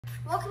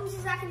Welcome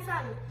to Zach and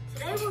Family.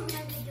 Today we're going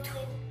to be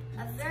doing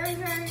a very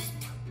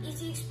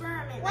easy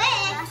experiment like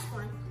the last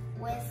one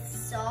with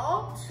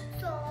salt,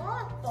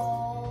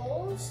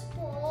 bowls,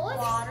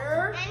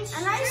 water,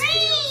 and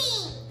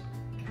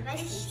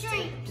ice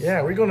cube.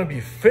 Yeah, we're gonna be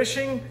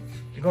fishing.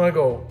 We're gonna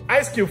go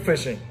ice cube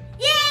fishing.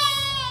 Yay!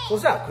 So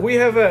Zach, we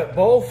have a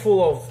bowl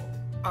full of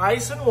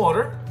ice and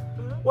water.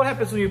 What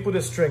happens when you put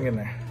a string in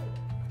there?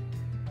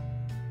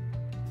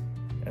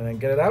 And then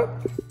get it out?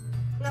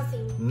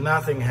 Nothing.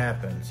 Nothing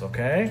happens,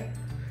 okay?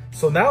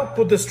 So now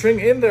put the string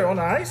in there on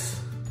ice.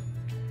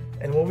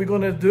 And what we're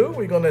gonna do,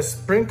 we're gonna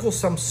sprinkle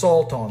some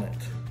salt on it.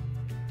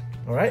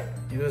 All right,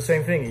 you do the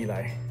same thing,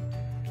 Eli.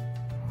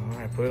 All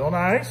right, put it on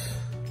ice.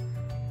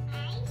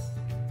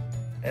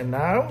 And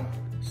now,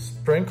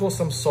 sprinkle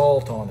some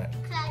salt on it.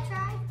 Can I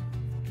try?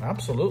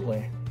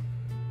 Absolutely.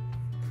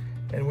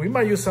 And we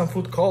might use some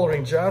food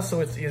coloring just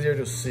so it's easier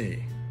to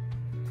see.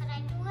 Can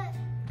I do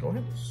it? Go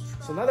ahead.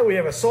 So now that we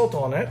have a salt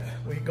on it,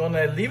 we're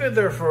gonna leave it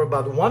there for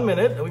about 1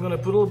 minute and we're gonna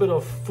put a little bit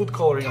of food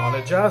coloring on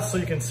it just so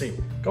you can see.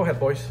 Go ahead,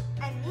 boys.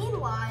 And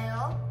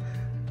meanwhile,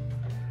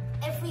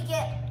 if we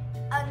get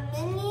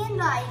 1,000,000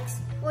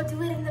 likes, we'll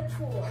do it in the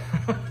pool.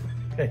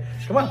 Okay,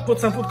 come on, put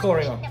some food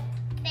coloring on.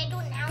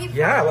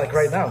 Yeah, like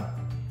right now.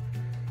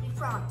 We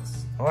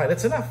promise. All right,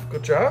 that's enough.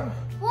 Good job.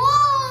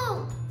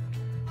 Whoa!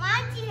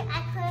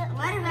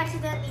 Might have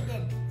accidentally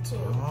did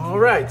too. All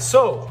right,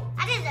 so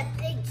I did a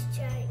big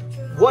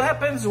giant. what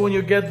happens when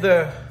you get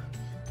the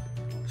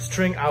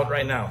string out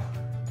right now?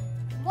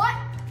 What?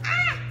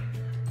 Ah!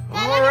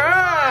 All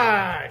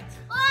right.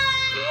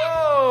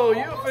 Whoa,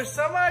 you fished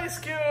some ice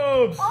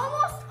cubes.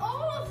 Almost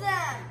all of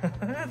them.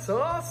 That's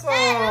awesome.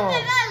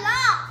 Hey,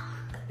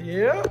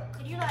 Yeah.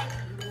 could you like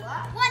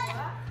what? And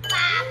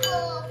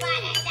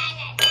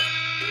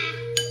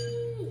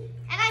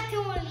I can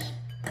only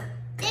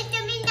get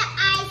them in the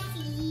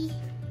icy.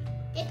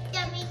 Get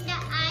them in the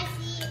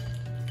icy.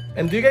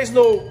 And do you guys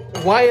know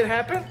why it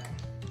happened?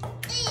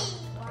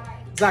 Why?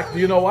 Zach, do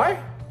you know why?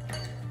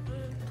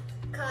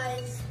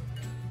 Because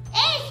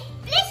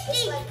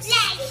it's like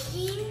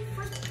sticky.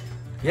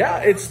 Yeah,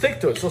 it sticks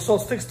to it. So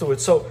salt sticks to it.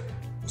 So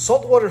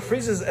salt water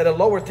freezes at a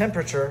lower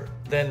temperature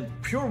than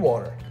pure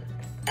water.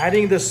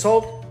 Adding the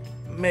salt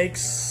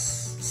makes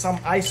some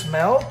ice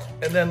melt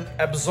and then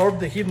absorb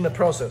the heat in the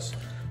process.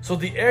 So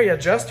the area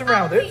just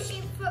around it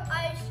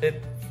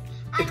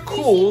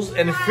cools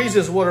and it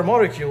freezes water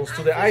molecules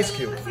to the ice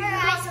cube.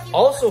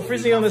 Also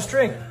freezing on the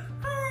string. Yay,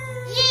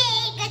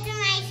 got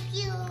some ice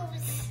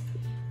cubes.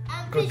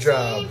 Good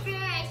job.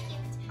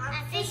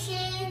 I'm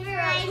fishing for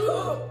ice cubes.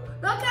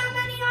 Look how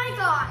many I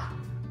got.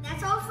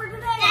 That's all for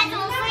today. That's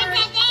all for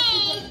today.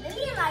 If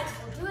you get 1,000,000 likes,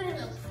 we'll do it in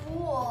the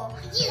pool.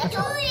 You do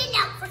it